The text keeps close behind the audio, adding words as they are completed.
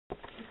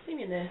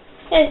doing in there?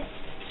 Hey.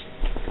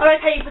 I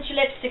like how you put your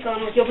lipstick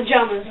on with your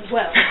pajamas as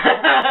well.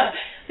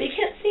 But you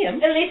can't see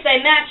them. At least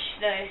they match,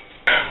 though.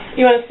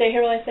 You want to stay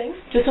here while I sing?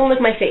 Just don't lick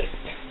my face.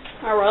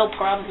 I will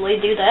probably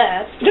do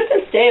that. You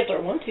can stay if I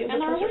want to.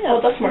 And I will. Oh,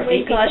 that's smart. Oh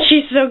my God,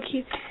 she's so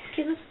cute.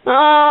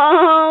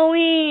 Oh,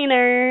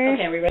 wiener.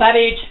 Okay, we ready? Bye,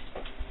 Beach.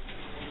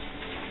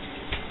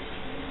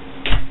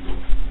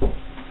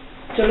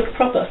 Do I look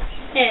proper?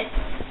 Yeah.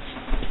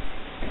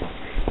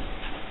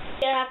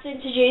 You have to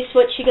introduce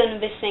what you're going to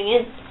be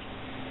singing.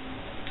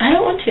 I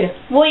don't want to.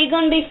 What are you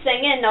going to be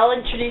singing? I'll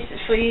introduce it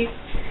for you.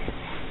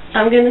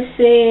 I'm going to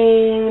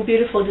sing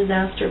Beautiful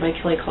Disaster by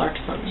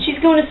Clarkson. She's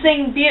going to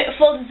sing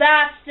Beautiful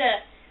Disaster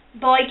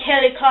by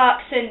Kelly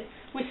Clarkson.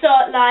 We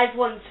saw it live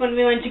once when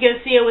we went to go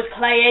see her with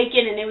Clay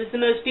Aiken, and it was the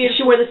most beautiful...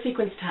 She wore the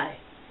sequins tie.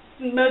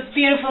 Most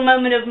beautiful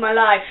moment of my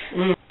life.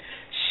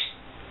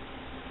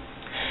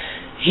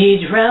 He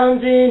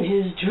drowns in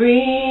his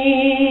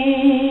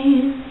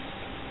dreams.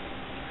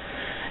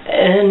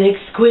 An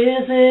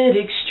exquisite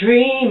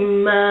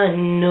extreme, I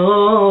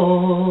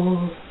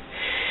know.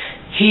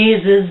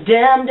 He's as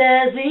damned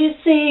as he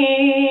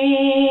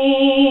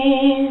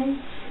seems.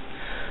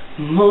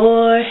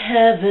 More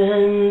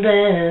heaven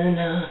than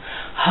a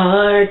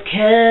heart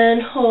can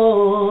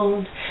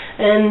hold.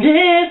 And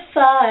if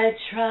I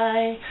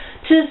try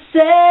to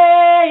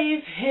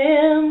save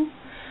him,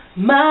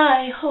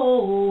 my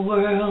whole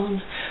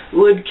world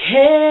would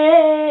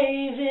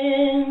cave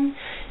in.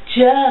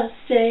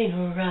 Just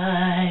ain't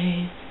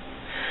right,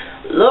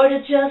 Lord,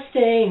 it just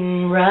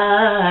ain't right.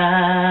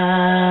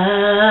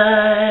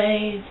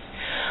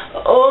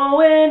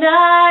 Oh, and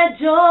I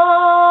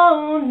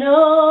don't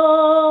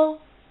know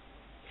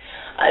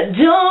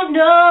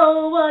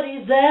what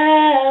he's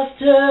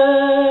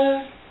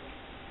after,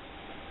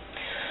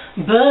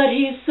 but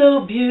he's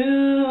so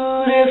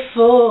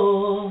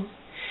beautiful.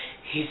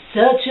 He's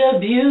such a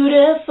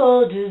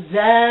beautiful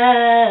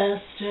disaster.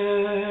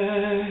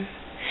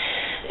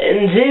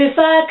 And if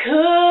I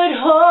could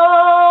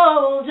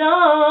hold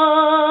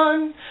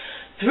on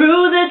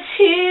through the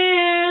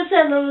tears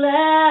and the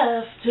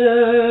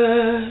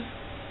laughter,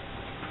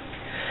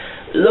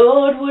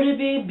 Lord, would it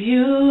be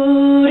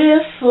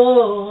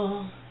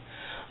beautiful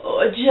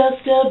or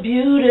just a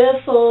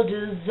beautiful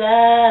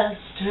disaster?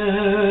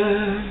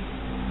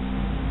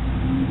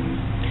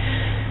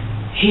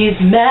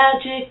 He's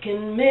magic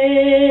and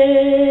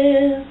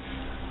myth,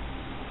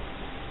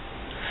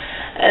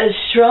 as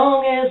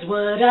strong as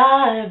what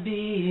I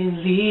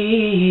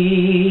believe.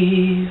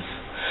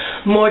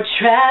 More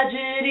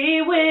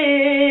tragedy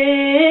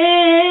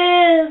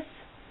with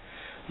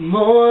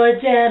more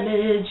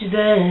damage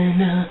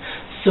than a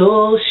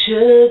soul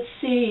should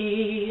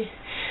see.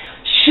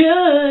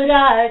 Should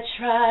I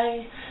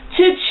try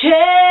to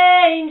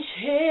change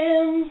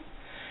him?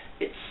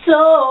 It's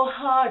so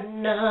hard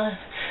not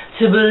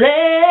to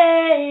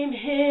blame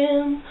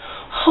him.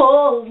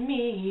 Hold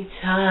me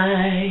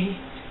tight,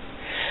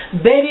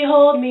 baby,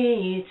 hold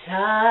me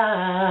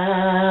tight.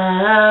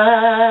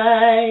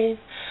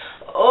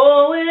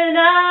 Oh, and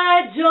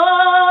I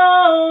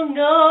don't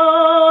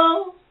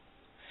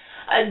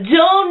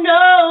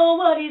know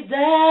what he's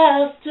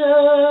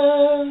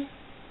after,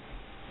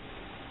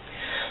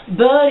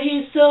 but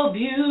he's so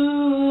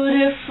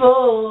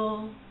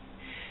beautiful.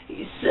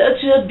 He's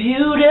such a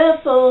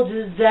beautiful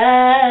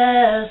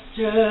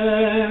disaster.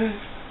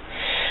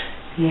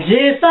 And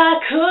if I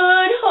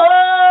could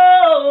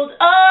hold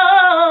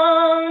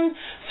on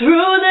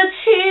through the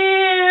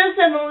tears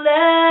and the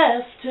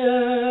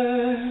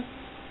laughter,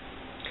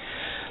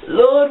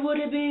 Lord, would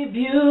it be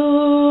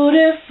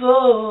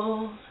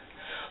beautiful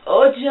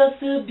or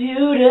just a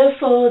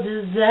beautiful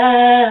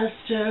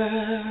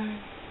disaster?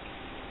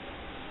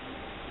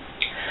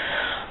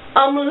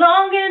 I'm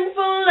longing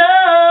for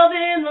love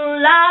in the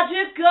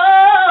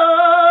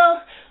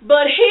logical,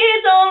 but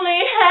he's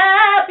only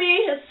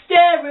happy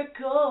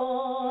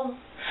hysterical.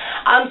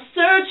 I'm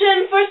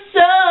searching for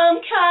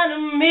some kind of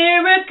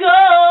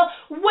miracle,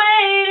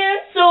 waiting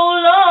so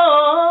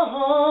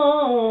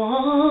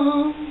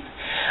long.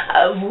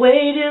 I've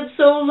waited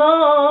so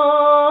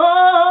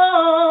long.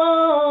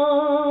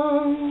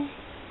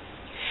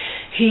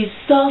 He's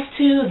soft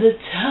to the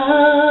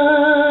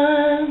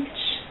touch,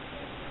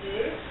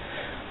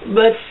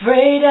 but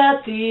afraid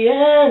at the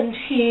end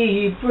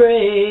he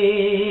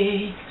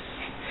breaks.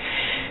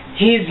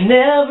 He's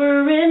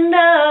never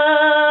enough,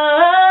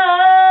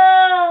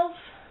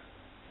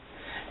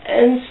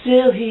 and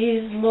still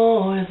he's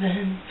more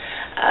than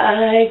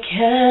I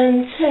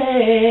can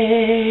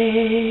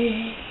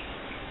take.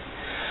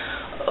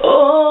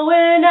 Oh,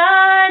 and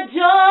I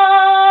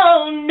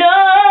don't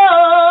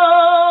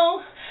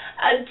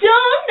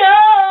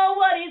know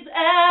what he's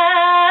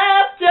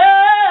after,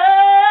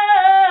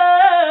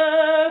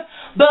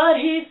 but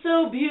he's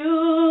so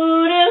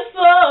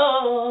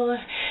beautiful.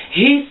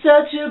 He's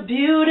such a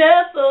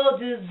beautiful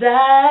disaster.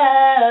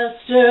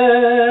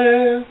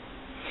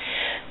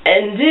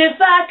 And if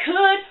I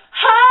could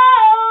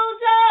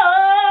hold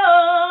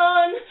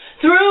on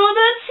through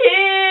the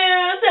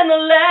tears and the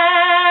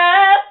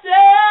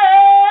laughter,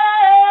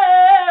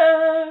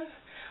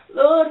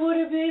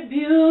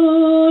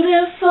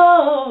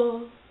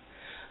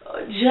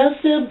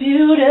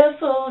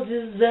 beautiful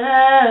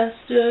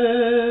disaster.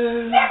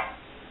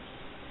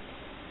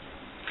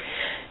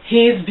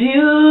 He's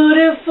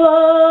beautiful.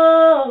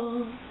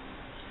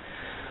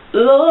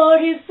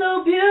 Lord, he's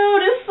so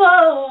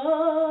beautiful.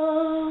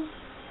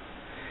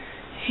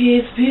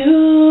 He's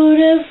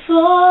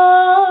beautiful.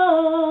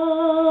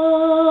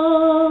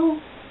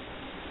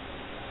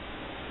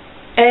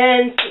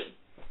 And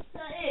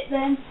That's it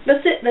then.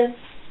 that's it then.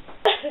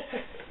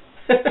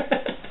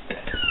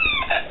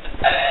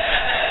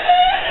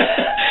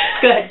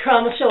 Go ahead,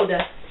 crawl my shoulder.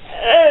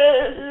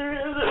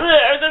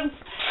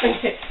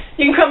 Okay,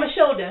 you can crawl my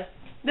shoulder.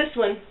 This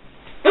one.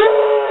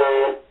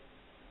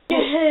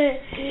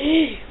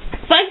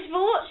 Thanks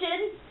for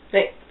watching.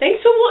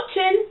 Thanks for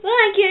watching.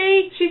 Thank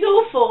you. She's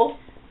awful.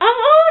 I'm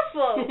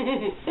awful.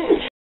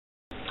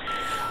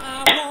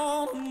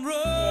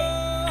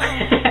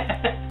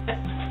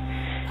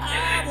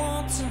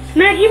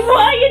 Maggie,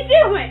 what are you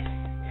doing?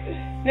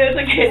 No, it's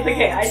okay, it's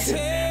okay. I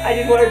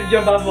just wanted to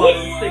jump off while I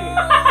was singing.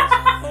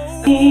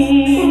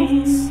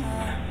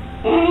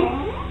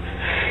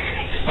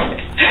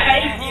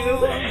 Thank you.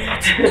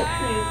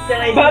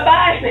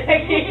 Bye-bye,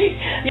 Maggie.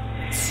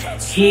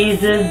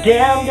 He's as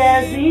damned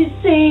as he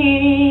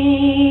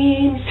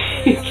seems.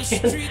 You can't see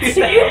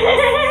that.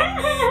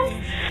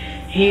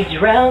 He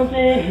drowns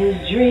in his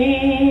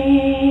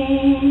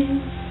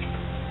dreams.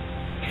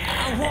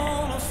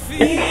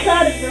 You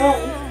started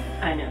wrong.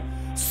 I know.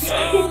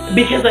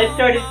 Because I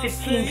started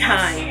 15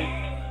 times.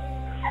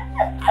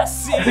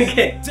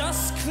 Okay.